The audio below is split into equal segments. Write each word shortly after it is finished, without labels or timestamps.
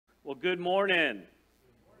Well, good morning.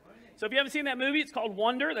 So if you haven't seen that movie, it's called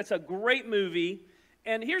Wonder. That's a great movie.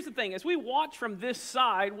 And here's the thing. As we watch from this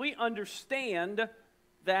side, we understand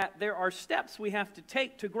that there are steps we have to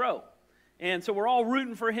take to grow. And so we're all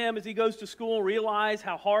rooting for him as he goes to school, realize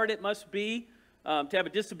how hard it must be to have a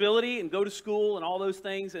disability and go to school and all those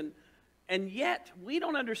things. And yet, we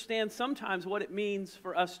don't understand sometimes what it means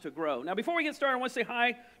for us to grow. Now, before we get started, I want to say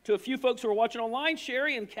hi to a few folks who are watching online.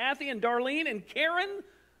 Sherry and Kathy and Darlene and Karen.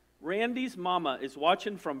 Randy's mama is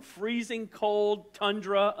watching from freezing cold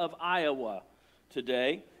tundra of Iowa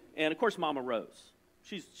today. And, of course, Mama Rose.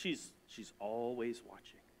 She's always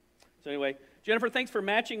watching. So anyway, Jennifer, thanks for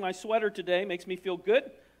matching my sweater today. Makes me feel good.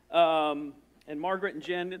 And Margaret and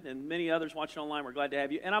Jen and many others watching online, we're glad to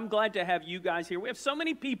have you. And I'm glad to have you guys here. We have so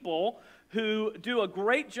many people who do a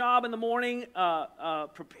great job in the morning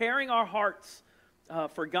preparing our hearts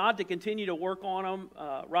for God to continue to work on them.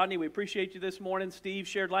 Rodney, we appreciate you this morning. Steve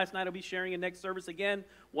shared last night. I'll be sharing in next service again.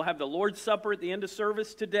 We'll have the Lord's Supper at the end of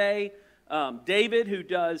service today. David, who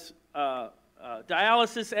does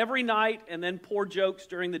dialysis every night and then pour jokes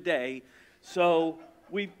during the day. So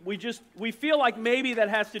we feel like maybe that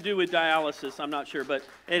has to do with dialysis. I'm not sure, but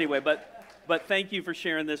anyway, but thank you for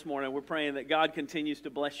sharing this morning. We're praying that God continues to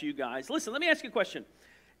bless you guys. Listen, let me ask you a question.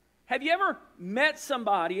 Have you ever met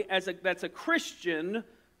somebody that's a Christian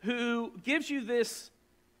who gives you this,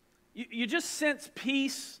 you just sense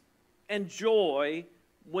peace and joy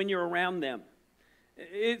when you're around them?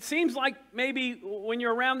 It seems like maybe when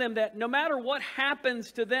you're around them that no matter what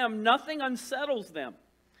happens to them, nothing unsettles them.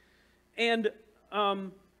 And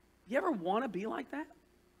you ever want to be like that?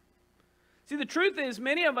 See, the truth is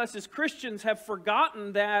many of us as Christians have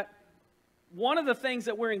forgotten that one of the things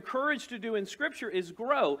that we're encouraged to do in Scripture is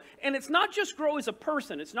grow. And it's not just grow as a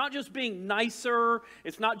person. It's not just being nicer.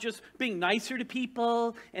 It's not just being nicer to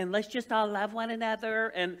people and let's just all love one another.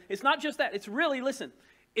 And it's not just that. It's really, listen,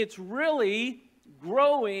 it's really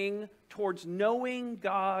growing towards knowing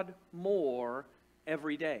God more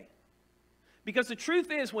every day. Because the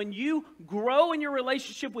truth is, when you grow in your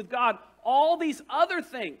relationship with God, all these other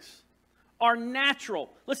things are natural.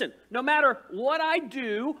 Listen, no matter what I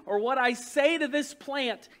do or what I say to this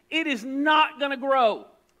plant, it is not going to grow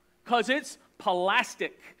because it's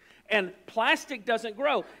plastic. And plastic doesn't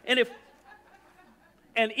grow. And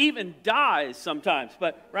even dies sometimes,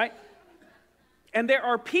 but right? And there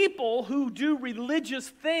are people who do religious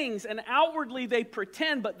things and outwardly they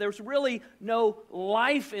pretend, but there's really no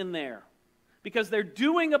life in there. Because they're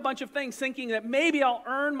doing a bunch of things thinking that maybe I'll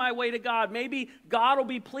earn my way to God. Maybe God will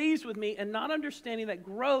be pleased with me. And not understanding that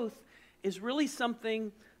growth is really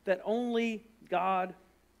something that only God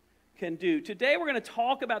can do. Today we're going to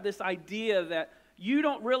talk about this idea that you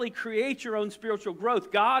don't really create your own spiritual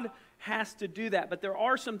growth. God has to do that. But there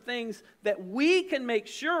are some things that we can make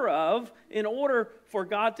sure of in order for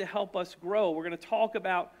God to help us grow. We're going to talk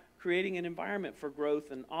about creating an environment for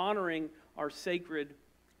growth and honoring our sacred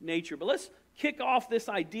nature. But let's kick off this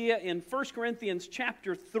idea in 1 Corinthians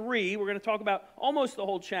chapter 3. We're going to talk about almost the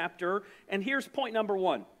whole chapter. And here's point number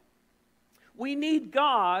 1. We need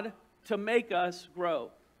God to make us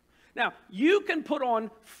grow. Now, you can put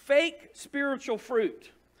on fake spiritual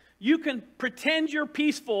fruit. You can pretend you're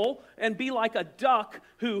peaceful and be like a duck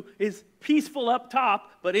who is peaceful up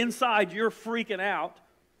top, but inside you're freaking out.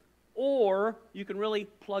 Or you can really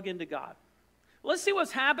plug into God. Let's see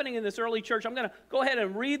what's happening in this early church. I'm going to go ahead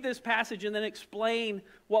and read this passage and then explain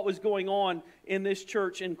what was going on in this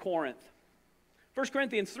church in Corinth. 1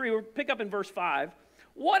 Corinthians 3, we'll pick up in verse 5.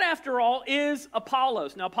 What, after all, is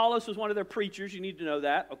Apollos? Now, Apollos was one of their preachers. You need to know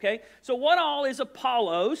that, okay? So what all is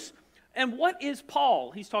Apollos? And what is Paul?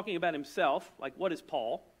 He's talking about himself. Like, what is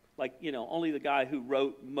Paul? Like, only the guy who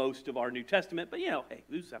wrote most of our New Testament. But, hey,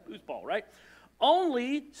 who's Paul, right?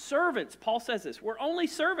 Only servants. Paul says this. We're only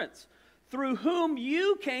servants, through whom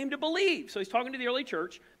you came to believe. So he's talking to the early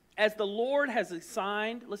church, as the Lord has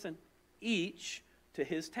assigned, listen, each to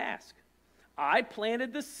his task. I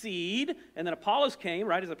planted the seed, and then Apollos came,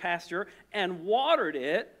 right, as a pastor, and watered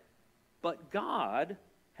it, but God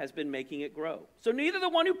has been making it grow. So neither the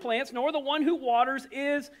one who plants nor the one who waters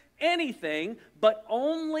is anything, but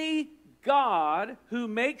only God who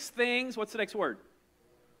makes things, what's the next word?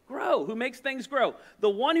 Grow, who makes things grow. The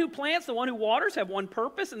one who plants, the one who waters have one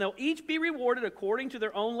purpose, and they'll each be rewarded according to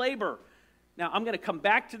their own labor. Now, I'm going to come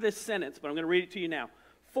back to this sentence, but I'm going to read it to you now.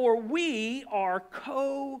 For we are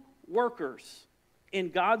co-workers in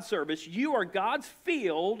God's service. You are God's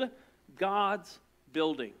field, God's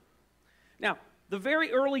building. Now, the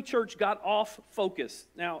very early church got off focus.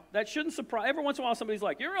 Now, that shouldn't surprise. Every once in a while, somebody's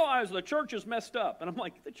like, you realize the church is messed up. And I'm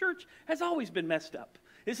like, the church has always been messed up.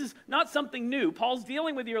 This is not something new. Paul's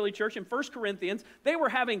dealing with the early church in 1 Corinthians. They were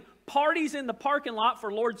having parties in the parking lot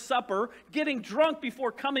for Lord's Supper, getting drunk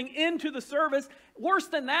before coming into the service. Worse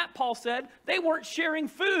than that, Paul said, they weren't sharing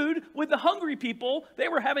food with the hungry people. They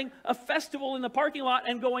were having a festival in the parking lot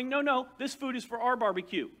and going, no, this food is for our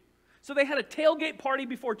barbecue. So they had a tailgate party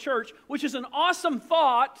before church, which is an awesome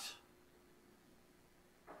thought.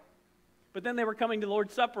 But then they were coming to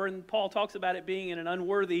Lord's Supper, and Paul talks about it being in an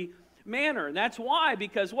unworthy manner. And that's why,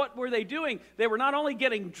 because what were they doing? They were not only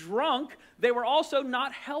getting drunk, they were also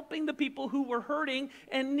not helping the people who were hurting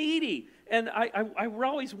and needy. And I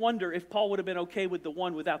always wonder if Paul would have been okay with the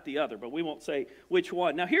one without the other, but we won't say which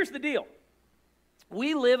one. Now, here's the deal.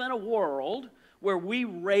 We live in a world where we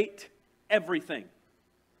rate everything,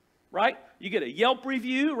 right? You get a Yelp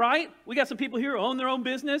review, right? We got some people here who own their own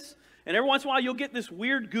business, and every once in a while you'll get this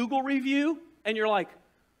weird Google review, and you're like,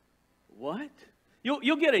 what?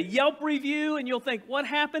 You'll get a Yelp review, and you'll think, what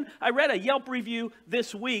happened? I read a Yelp review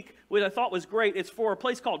this week, which I thought was great. It's for a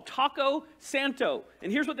place called Taco Santo.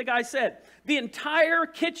 And here's what the guy said. The entire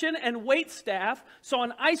kitchen and wait staff saw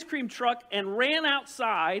an ice cream truck and ran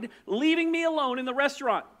outside, leaving me alone in the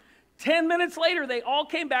restaurant. 10 minutes later, they all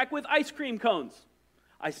came back with ice cream cones.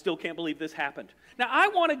 I still can't believe this happened. Now, I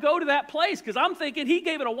want to go to that place because I'm thinking he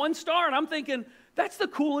gave it a 1 star, and I'm thinking, that's the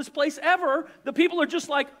coolest place ever. The people are just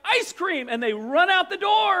like, ice cream, and they run out the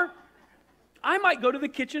door. I might go to the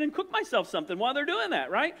kitchen and cook myself something while they're doing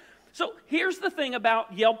that, right? So here's the thing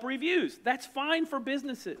about Yelp reviews. That's fine for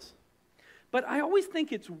businesses. But I always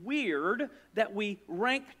think it's weird that we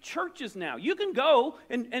rank churches now. You can go,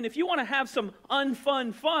 and if you want to have some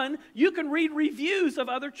unfun fun, you can read reviews of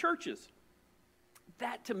other churches.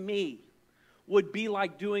 That, to me, would be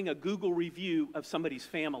like doing a Google review of somebody's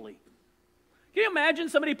family. Can you imagine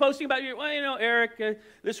somebody posting about you? Well, Eric,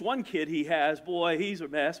 this one kid he has, boy, he's a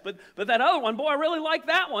mess. But that other one, boy, I really like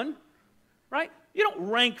that one. Right? You don't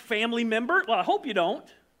rank family members. Well, I hope you don't.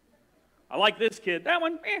 I like this kid. That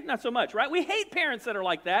one, not so much, right? We hate parents that are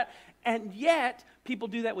like that. And yet, people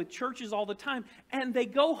do that with churches all the time. And they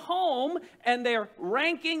go home and they're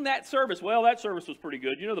ranking that service. Well, that service was pretty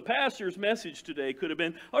good. The pastor's message today could have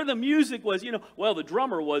been, or the music was, well, the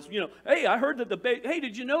drummer was, hey, I heard that hey,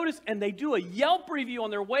 did you notice? And they do a Yelp review on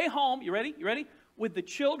their way home. You ready? You ready? With the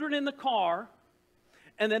children in the car.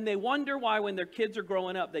 And then they wonder why when their kids are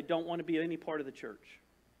growing up, they don't want to be any part of the church.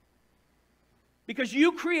 Because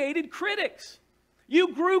you created critics.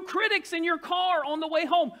 You grew critics in your car on the way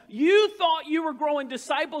home. You thought you were growing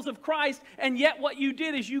disciples of Christ, and yet what you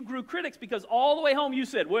did is you grew critics because all the way home you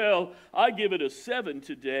said, well, I give it a 7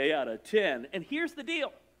 today out of 10. And here's the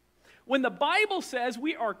deal. When the Bible says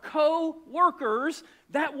we are co-workers,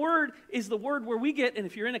 that word is the word where we get, and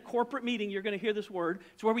if you're in a corporate meeting, you're going to hear this word.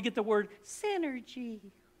 It's where we get the word synergy.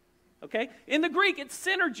 Okay? In the Greek, it's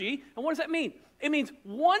synergy. And what does that mean? It means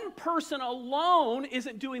one person alone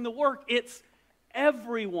isn't doing the work. It's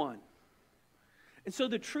everyone. And so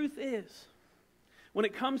the truth is, when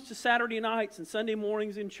it comes to Saturday nights and Sunday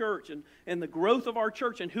mornings in church and the growth of our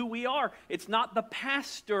church and who we are, it's not the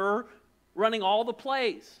pastor running all the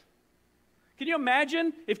plays. Can you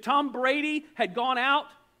imagine if Tom Brady had gone out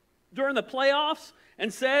during the playoffs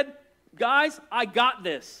and said, guys, I got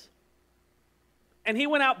this. And he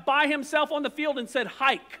went out by himself on the field and said,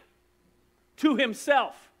 hike to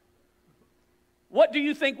himself. What do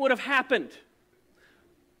you think would have happened?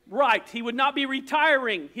 Right, he would not be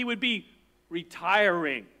retiring. He would be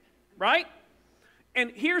retiring, right?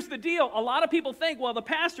 And here's the deal. A lot of people think, well, the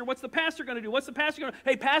pastor, what's the pastor going to do? What's the pastor going to do?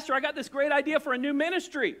 Hey, pastor, I got this great idea for a new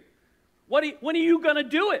ministry. When are you going to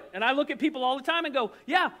do it? And I look at people all the time and go,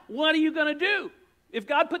 yeah, what are you going to do? If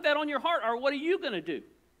God put that on your heart, or what are you going to do?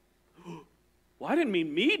 Well, I didn't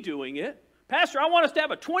mean me doing it. Pastor, I want us to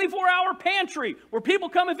have a 24-hour pantry where people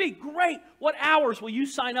come and feed. Great. What hours will you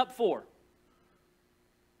sign up for?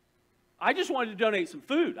 I just wanted to donate some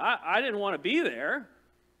food. I didn't want to be there.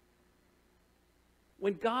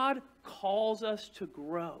 When God calls us to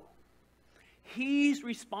grow, He's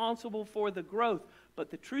responsible for the growth.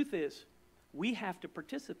 But the truth is, we have to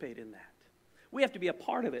participate in that. We have to be a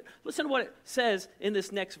part of it. Listen to what it says in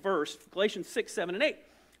this next verse, Galatians 6, 7, and 8.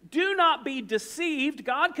 Do not be deceived.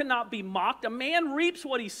 God cannot be mocked. A man reaps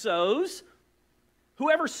what he sows.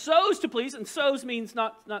 Whoever sows to please, and sows means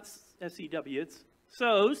not S-E-W, it's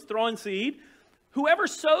sows, throwing seed. Whoever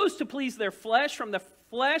sows to please their flesh, from the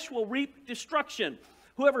flesh will reap destruction.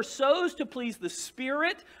 Whoever sows to please the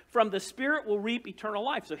Spirit, from the Spirit will reap eternal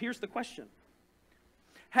life. So here's the question.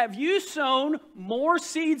 Have you sown more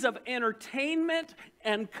seeds of entertainment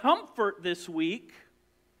and comfort this week,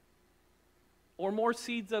 or more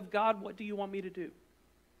seeds of God, what do you want me to do?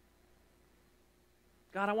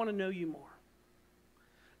 God, I want to know you more.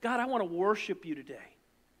 God, I want to worship you today.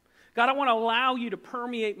 God, I want to allow you to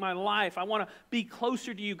permeate my life. I want to be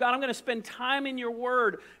closer to you. God, I'm going to spend time in your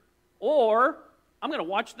word. Or I'm going to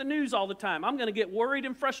watch the news all the time. I'm going to get worried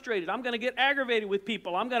and frustrated. I'm going to get aggravated with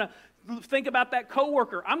people. I'm going to think about that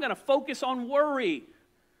coworker. I'm going to focus on worry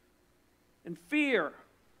and fear.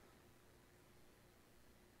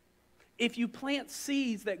 If you plant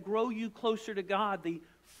seeds that grow you closer to God, the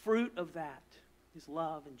fruit of that is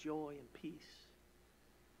love and joy and peace.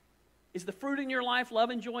 Is the fruit in your life love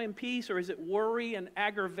and joy and peace, or is it worry and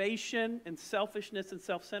aggravation and selfishness and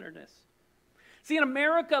self-centeredness? See, in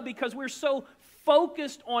America, because we're so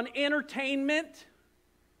focused on entertainment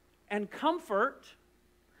and comfort,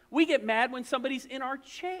 we get mad when somebody's in our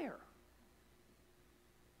chair.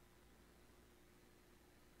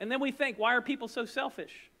 And then we think, why are people so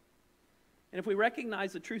selfish? And if we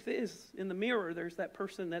recognize the truth is, in the mirror, there's that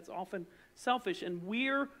person that's often selfish, and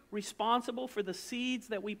we're responsible for the seeds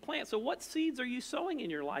that we plant. So what seeds are you sowing in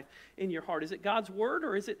your life, in your heart? Is it God's word,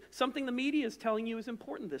 or is it something the media is telling you is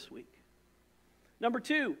important this week? Number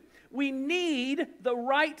 2, we need the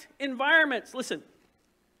right environments. Listen,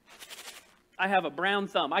 I have a brown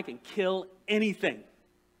thumb. I can kill anything.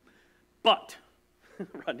 But,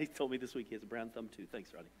 Rodney told me this week he has a brown thumb too.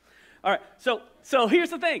 Thanks, Rodney. All right, so here's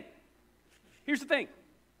the thing. Here's the thing.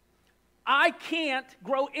 I can't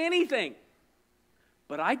grow anything.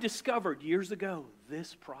 But I discovered years ago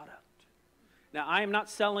this product. Now, I am not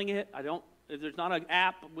selling it. There's not an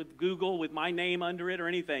app with Google with my name under it or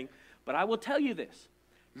anything. But I will tell you this.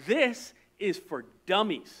 This is for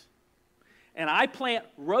dummies. And I plant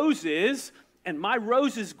roses, and my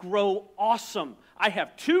roses grow awesome. I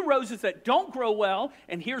have 2 roses that don't grow well,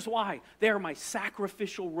 and here's why. They are my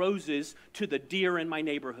sacrificial roses to the deer in my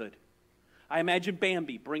neighborhood. I imagine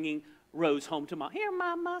Bambi bringing Rose home to Mom. Here,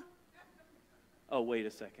 Mama. Oh, wait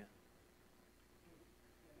a second.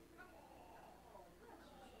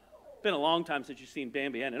 It's been a long time since you've seen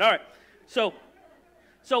Bambi, hasn't it? All right. So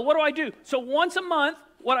what do? So once a month,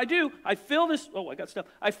 what I do, I fill this, I got stuff.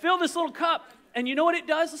 I fill this little cup, and you know what it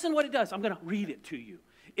does? Listen to what it does. I'm going to read it to you.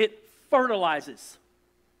 It fertilizes.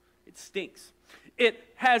 It stinks. It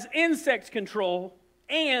has insect control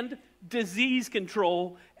and disease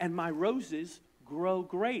control, and my roses grow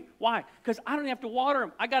great. Why? Because I don't have to water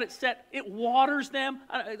them. I got it set. It waters them.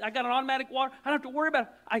 I got an automatic water. I don't have to worry about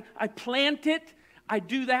it. I plant it. I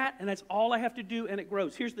do that, and that's all I have to do, and it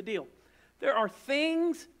grows. Here's the deal. There are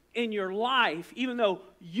things in your life, even though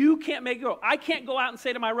you can't make it grow. I can't go out and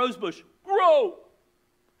say to my rose bush, grow.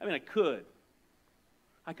 I mean, I could.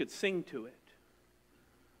 I could sing to it.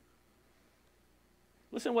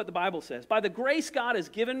 Listen to what the Bible says. By the grace God has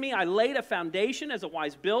given me, I laid a foundation as a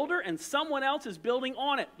wise builder, and someone else is building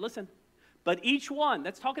on it. Listen. But each one,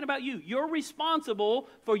 that's talking about you. You're responsible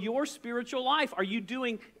for your spiritual life. Are you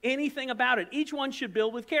doing anything about it? Each one should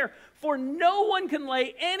build with care. For no one can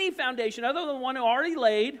lay any foundation other than the one who already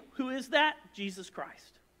laid. Who is that? Jesus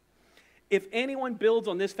Christ. If anyone builds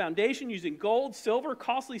on this foundation using gold, silver,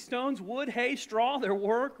 costly stones, wood, hay, straw, their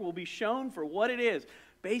work will be shown for what it is.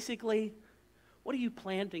 Basically, what are you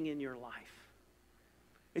planting in your life?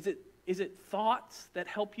 Is it thoughts that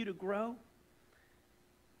help you to grow?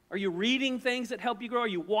 Are you reading things that help you grow? Are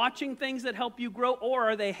you watching things that help you grow? Or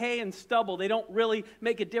are they hay and stubble? They don't really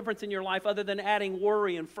make a difference in your life other than adding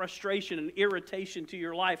worry and frustration and irritation to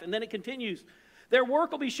your life. And then it continues. Their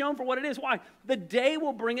work will be shown for what it is. Why? The day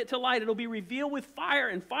will bring it to light. It'll be revealed with fire,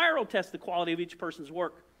 and fire will test the quality of each person's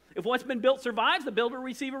work. If what's been built survives, the builder will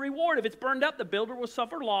receive a reward. If it's burned up, the builder will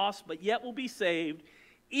suffer loss, but yet will be saved,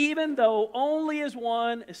 even though only as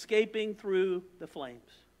one escaping through the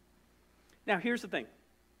flames. Now, here's the thing.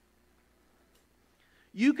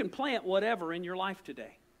 You can plant whatever in your life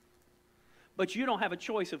today, but you don't have a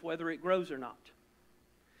choice of whether it grows or not.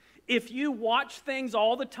 If you watch things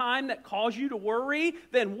all the time that cause you to worry,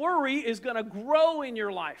 then worry is going to grow in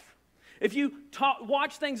your life. If you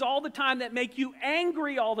watch things all the time that make you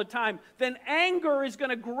angry all the time, then anger is going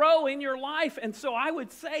to grow in your life. And so I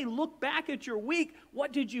would say, look back at your week.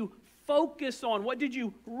 What did you focus on? What did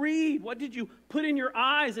you read? What did you put in your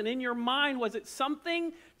eyes and in your mind? Was it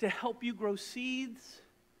something to help you grow seeds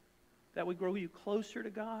that would grow you closer to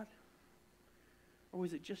God? Or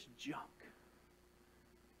was it just junk?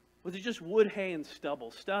 Was it just wood, hay, and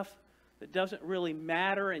stubble? Stuff that doesn't really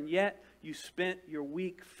matter, and yet you spent your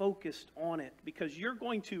week focused on it because you're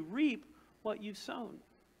going to reap what you've sown.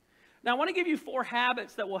 Now, I want to give you 4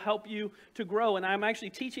 habits that will help you to grow, and I'm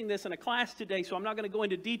actually teaching this in a class today, so I'm not going to go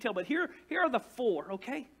into detail, but here are the 4,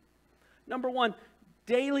 okay? Number 1,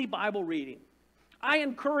 daily Bible reading. I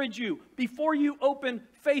encourage you, before you open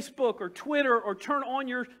Facebook or Twitter or turn on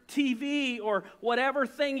your TV or whatever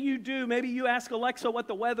thing you do, maybe you ask Alexa what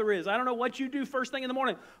the weather is. I don't know what you do first thing in the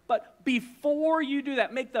morning. But before you do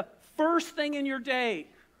that, make the first thing in your day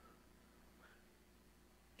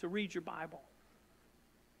to read your Bible.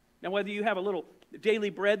 Now, whether you have a little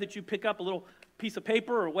daily bread that you pick up, a little piece of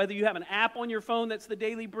paper, or whether you have an app on your phone that's the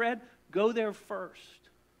daily bread, go there first.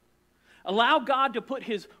 Allow God to put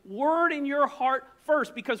His Word in your heart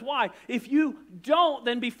first. Because why? If you don't,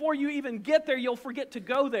 then before you even get there, you'll forget to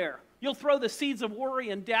go there. You'll throw the seeds of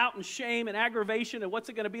worry and doubt and shame and aggravation and what's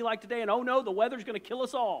it going to be like today, and oh no, the weather's going to kill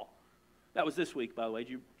us all. That was this week, by the way.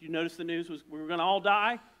 Did you notice the news was we were going to all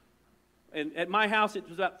die? And at my house, it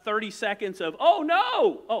was about 30 seconds of, oh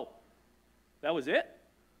no! Oh, that was it?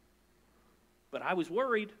 But I was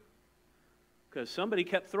worried because somebody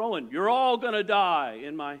kept throwing, you're all going to die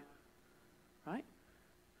in my... Right?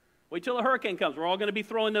 Wait till a hurricane comes. We're all going to be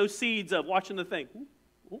throwing those seeds of watching the thing.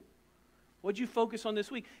 Ooh, ooh. What'd you focus on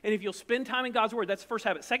this week? And if you'll spend time in God's Word, that's the first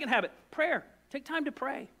habit. Second habit, prayer. Take time to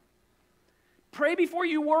pray. Pray before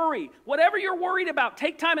you worry. Whatever you're worried about,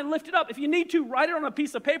 take time and lift it up. If you need to, write it on a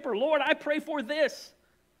piece of paper. Lord, I pray for this.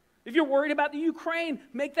 If you're worried about the Ukraine,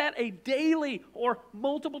 make that a daily or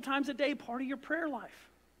multiple times a day part of your prayer life.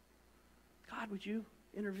 God, would you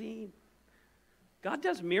intervene? God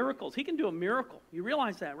does miracles. He can do a miracle. You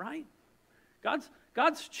realize that, right?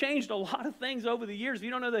 God's changed a lot of things over the years. If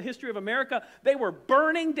you don't know the history of America, they were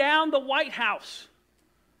burning down the White House,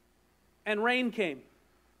 and rain came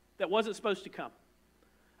that wasn't supposed to come.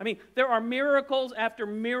 I mean, there are miracles after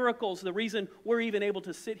miracles, the reason we're even able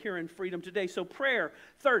to sit here in freedom today. So prayer.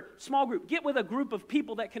 Third, small group. Get with a group of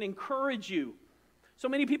people that can encourage you. So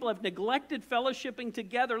many people have neglected fellowshipping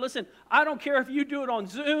together. Listen, I don't care if you do it on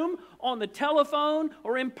Zoom, on the telephone,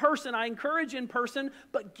 or in person. I encourage in person,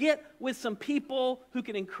 but get with some people who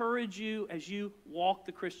can encourage you as you walk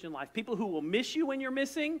the Christian life. People who will miss you when you're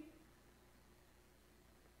missing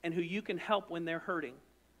and who you can help when they're hurting.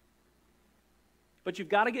 But you've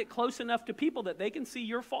got to get close enough to people that they can see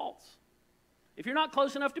your faults. If you're not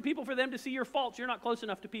close enough to people for them to see your faults, you're not close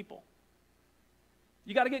enough to people.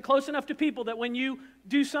 You got to get close enough to people that when you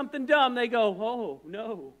do something dumb, they go, oh,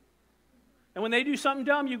 no. And when they do something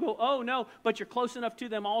dumb, you go, oh, no. But you're close enough to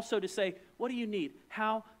them also to say, what do you need?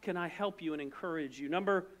 How can I help you and encourage you?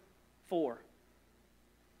 Number 4,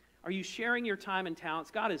 are you sharing your time and talents?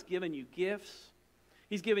 God has given you gifts.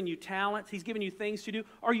 He's given you talents. He's given you things to do.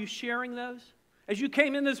 Are you sharing those? As you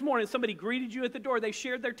came in this morning, somebody greeted you at the door. They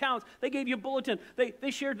shared their talents. They gave you a bulletin.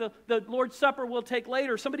 They shared the Lord's Supper we'll take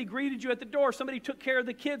later. Somebody greeted you at the door. Somebody took care of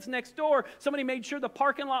the kids next door. Somebody made sure the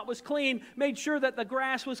parking lot was clean, made sure that the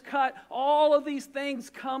grass was cut. All of these things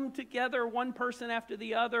come together, one person after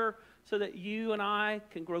the other, so that you and I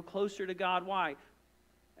can grow closer to God. Why?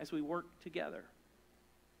 As we work together.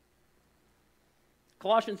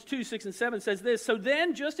 Colossians 2, 6 and 7 says this, so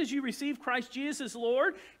then, just as you receive Christ Jesus as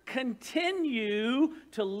Lord, continue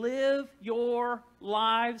to live your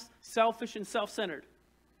lives selfish and self-centered.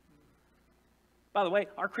 By the way,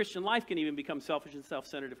 our Christian life can even become selfish and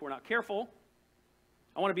self-centered if we're not careful.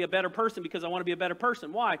 I want to be a better person because I want to be a better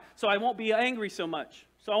person. Why? So I won't be angry so much.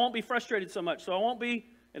 So I won't be frustrated so much. So I won't be,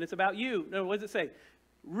 and it's about you. No, what does it say?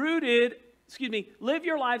 Live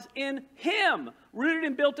your lives in Him, rooted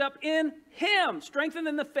and built up in Him, strengthened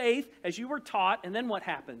in the faith as you were taught, and then what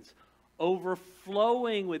happens?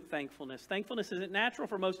 Overflowing with thankfulness. Thankfulness isn't natural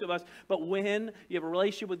for most of us, but when you have a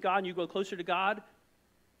relationship with God and you go closer to God,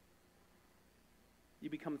 you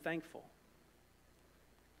become thankful.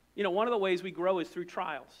 You know, one of the ways we grow is through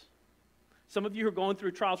trials. Some of you are going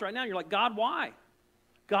through trials right now, and you're like, God, why?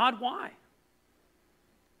 God, why?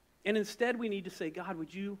 And instead, we need to say, God,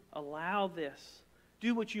 would you allow this?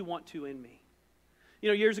 Do what you want to in me. You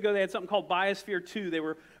know, years ago, they had something called Biosphere 2.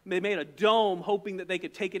 They made a dome hoping that they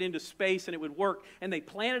could take it into space and it would work. And they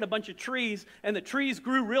planted a bunch of trees, and the trees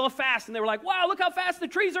grew real fast. And they were like, wow, look how fast the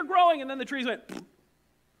trees are growing. And then the trees went,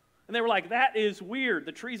 and they were like, that is weird.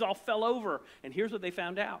 The trees all fell over. And here's what they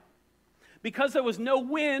found out. Because there was no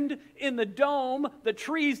wind in the dome, the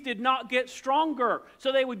trees did not get stronger.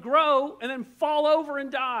 So they would grow and then fall over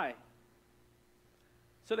and die.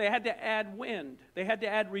 So they had to add wind. They had to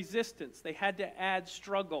add resistance. They had to add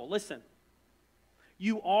struggle. Listen,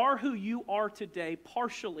 you are who you are today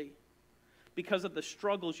partially because of the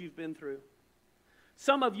struggles you've been through.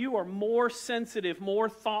 Some of you are more sensitive, more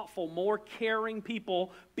thoughtful, more caring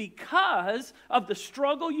people because of the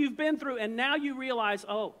struggle you've been through. And now you realize,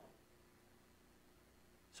 oh,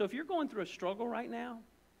 so if you're going through a struggle right now,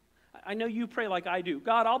 I know you pray like I do.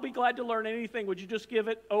 God, I'll be glad to learn anything. Would you just give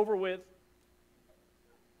it over with?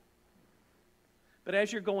 But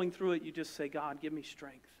as you're going through it, you just say, God, give me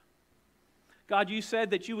strength. God, you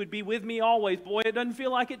said that you would be with me always. Boy, it doesn't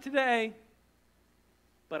feel like it today.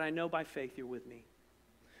 But I know by faith you're with me.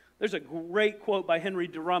 There's a great quote by Henry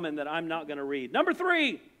Drummond that I'm not going to read. Number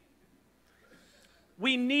 3,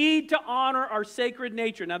 we need to honor our sacred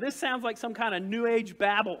nature. Now, this sounds like some kind of New Age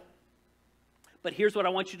babble. But here's what I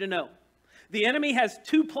want you to know. The enemy has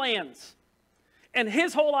 2 plans. And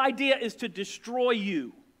his whole idea is to destroy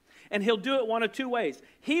you. And he'll do it one of 2 ways.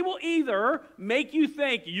 He will either make you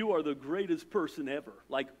think you are the greatest person ever.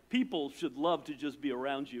 Like people should love to just be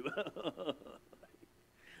around you.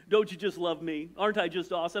 Don't you just love me? Aren't I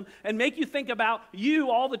just awesome? And make you think about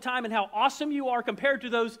you all the time and how awesome you are compared to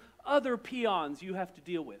those other peons you have to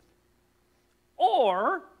deal with.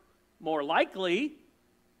 Or, more likely,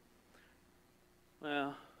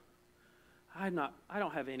 well, I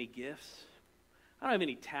don't have any gifts. I don't have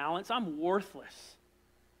any talents. I'm worthless.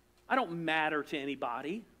 I don't matter to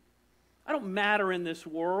anybody. I don't matter in this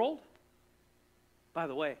world. By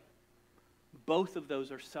the way, both of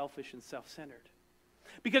those are selfish and self-centered.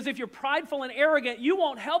 Because if you're prideful and arrogant, you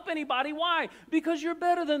won't help anybody. Why? Because you're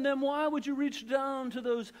better than them. Why would you reach down to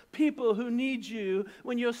those people who need you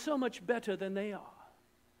when you're so much better than they are?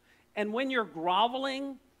 And when you're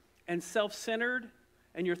groveling and self-centered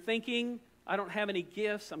and you're thinking, I don't have any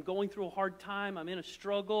gifts, I'm going through a hard time, I'm in a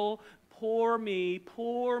struggle, poor me,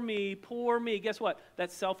 poor me, poor me. Guess what?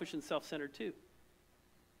 That's selfish and self-centered too.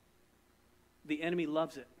 The enemy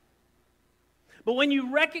loves it. But when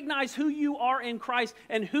you recognize who you are in Christ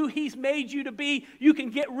and who He's made you to be, you can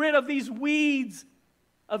get rid of these weeds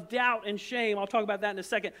of doubt and shame. I'll talk about that in a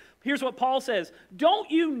second. Here's what Paul says. Don't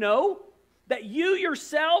you know that you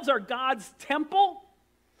yourselves are God's temple?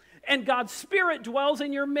 And God's Spirit dwells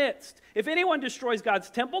in your midst. If anyone destroys God's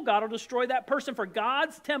temple, God will destroy that person, for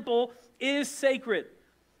God's temple is sacred.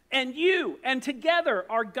 And you and together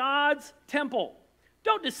are God's temple.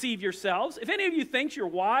 Don't deceive yourselves. If any of you thinks you're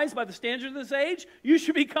wise by the standards of this age, you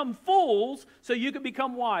should become fools so you can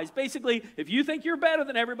become wise. Basically, if you think you're better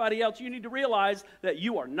than everybody else, you need to realize that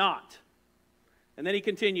you are not. And then he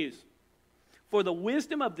continues. For the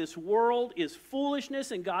wisdom of this world is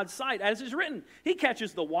foolishness in God's sight, as is written. He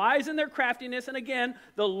catches the wise in their craftiness, and again,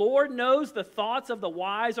 the Lord knows the thoughts of the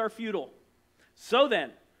wise are futile. So then,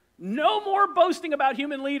 no more boasting about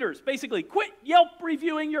human leaders. Basically, quit Yelp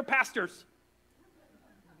reviewing your pastors.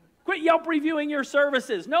 Quit Yelp reviewing your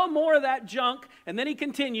services. No more of that junk. And then he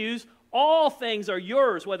continues, all things are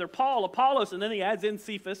yours, whether Paul, Apollos, and then he adds in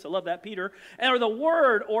Cephas, I love that, Peter, or the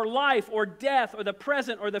word, or life, or death, or the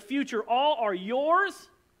present, or the future, all are yours,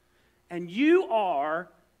 and you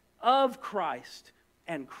are of Christ,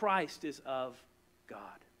 and Christ is of God.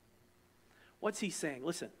 What's he saying?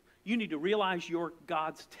 Listen, you need to realize you're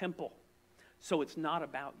God's temple, so it's not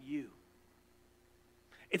about you.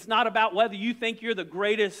 It's not about whether you think you're the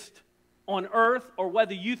greatest on earth or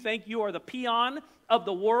whether you think you are the peon of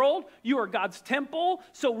the world. You are God's temple,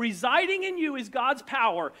 so residing in you is God's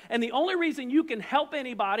power. And the only reason you can help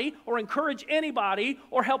anybody or encourage anybody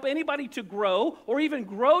or help anybody to grow or even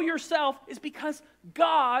grow yourself is because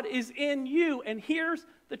God is in you. And here's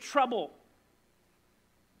the trouble.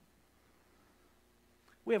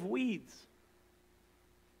 We have weeds.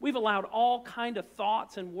 We've allowed all kind of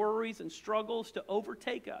thoughts and worries and struggles to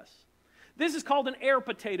overtake us. This is called an air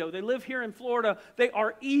potato. They live here in Florida. They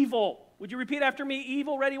are evil. Would you repeat after me?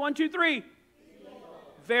 Evil. Ready? 1, 2, 3. Evil.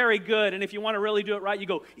 Very good. And if you want to really do it right, you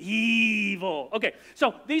go, evil. Okay,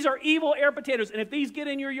 so these are evil air potatoes. And if these get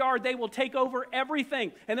in your yard, they will take over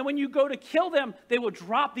everything. And then when you go to kill them, they will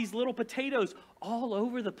drop these little potatoes all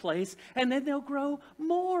over the place. And then they'll grow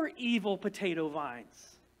more evil potato vines.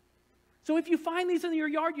 So if you find these in your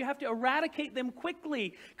yard, you have to eradicate them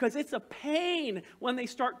quickly because it's a pain when they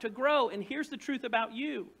start to grow. And here's the truth about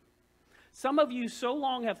you. Some of you so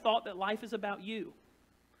long have thought that life is about you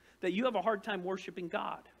that you have a hard time worshiping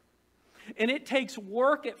God. And it takes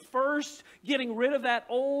work at first, getting rid of that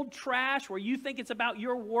old trash where you think it's about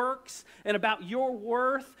your works and about your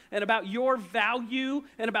worth and about your value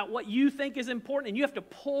and about what you think is important. And you have to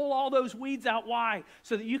pull all those weeds out. Why?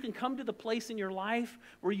 So that you can come to the place in your life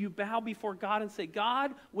where you bow before God and say,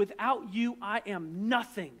 God, without you, I am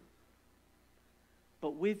nothing.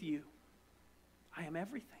 But with you, I am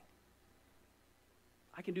everything.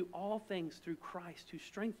 I can do all things through Christ who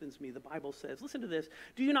strengthens me, the Bible says. Listen to this.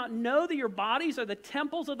 Do you not know that your bodies are the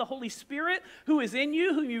temples of the Holy Spirit who is in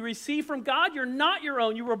you, whom you receive from God? You're not your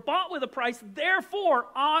own. You were bought with a price. Therefore,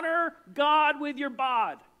 honor God with your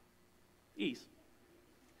body. Here's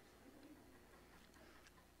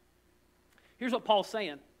what Paul's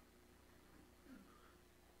saying.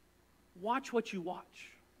 Watch what you watch.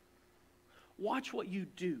 watch what you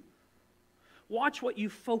do. Watch what you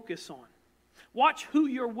focus on. Watch who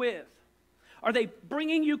you're with. Are they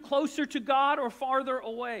bringing you closer to God or farther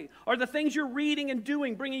away? Are the things you're reading and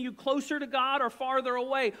doing bringing you closer to God or farther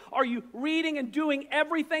away? Are you reading and doing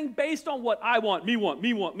everything based on what I want, me want,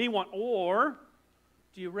 me want, me want? Or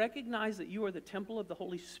do you recognize that you are the temple of the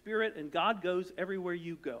Holy Spirit and God goes everywhere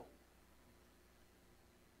you go?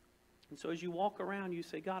 And so as you walk around, you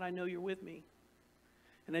say, God, I know you're with me.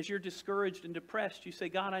 And as you're discouraged and depressed, you say,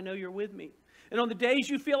 God, I know you're with me. And on the days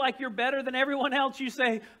you feel like you're better than everyone else, you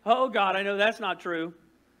say, oh, God, I know that's not true.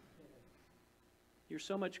 You're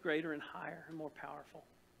so much greater and higher and more powerful.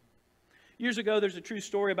 Years ago, there's a true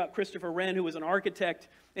story about Christopher Wren, who was an architect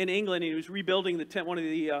in England. He was rebuilding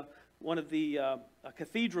one of the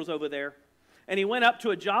cathedrals over there. And he went up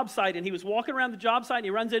to a job site, and he was walking around the job site, and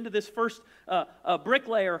he runs into this first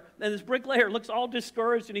bricklayer. And this bricklayer looks all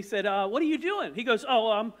discouraged, and he said, what are you doing? He goes,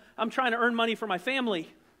 oh, I'm trying to earn money for my family.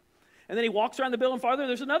 And then he walks around the building farther, and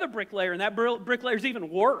there's another bricklayer, and that bricklayer's even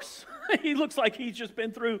worse. He looks like he's just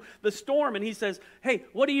been through the storm, and he says, hey,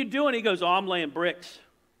 what are you doing? He goes, oh, I'm laying bricks.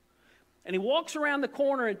 And he walks around the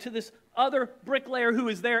corner into this other bricklayer who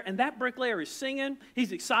is there, and that bricklayer is singing.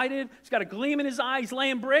 He's excited. He's got a gleam in his eye. He's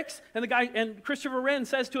laying bricks. And Christopher Wren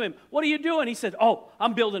says to him, what are you doing? He said, oh,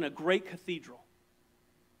 I'm building a great cathedral.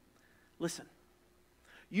 Listen,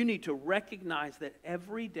 you need to recognize that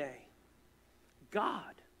every day God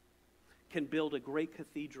can build a great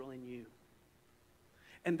cathedral in you.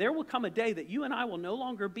 And there will come a day that you and I will no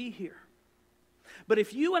longer be here. But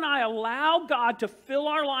if you and I allow God to fill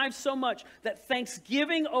our lives so much that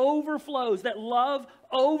thanksgiving overflows, that love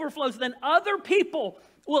overflows, then other people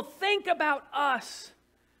will think about us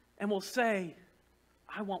and will say,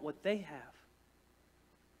 I want what they have.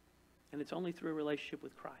 And it's only through a relationship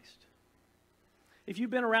with Christ. If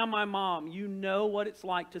you've been around my mom, you know what it's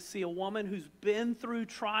like to see a woman who's been through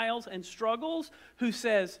trials and struggles who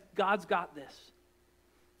says, God's got this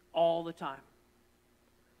all the time.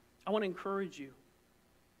 I want to encourage you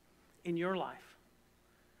in your life.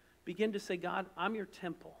 Begin to say, God, I'm your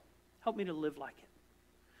temple. Help me to live like it.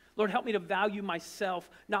 Lord, help me to value myself,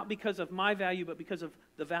 not because of my value, but because of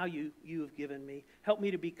the value you have given me. Help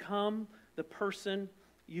me to become the person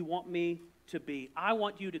you want me to be. I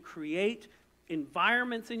want you to create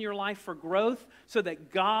environments in your life for growth so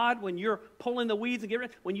that God, when you're pulling the weeds and getting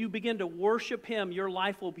ready, when you begin to worship Him, your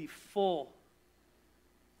life will be full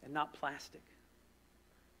and not plastic.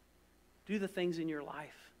 Do the things in your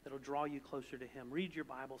life that will draw you closer to Him. Read your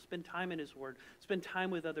Bible. Spend time in His Word. Spend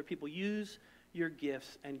time with other people. Use your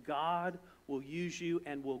gifts, and God will use you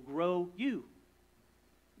and will grow you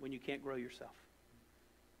when you can't grow yourself.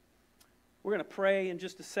 We're going to pray in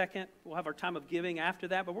just a second. We'll have our time of giving after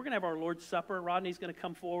that, but we're going to have our Lord's Supper. Rodney's going to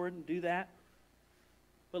come forward and do that.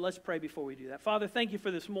 But let's pray before we do that. Father, thank you for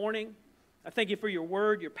this morning. I thank you for your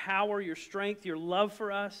word, your power, your strength, your love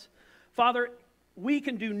for us. Father, we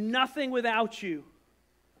can do nothing without you,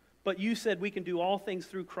 but you said we can do all things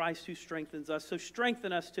through Christ who strengthens us. So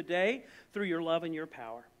strengthen us today through your love and your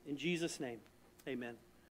power. In Jesus' name, amen.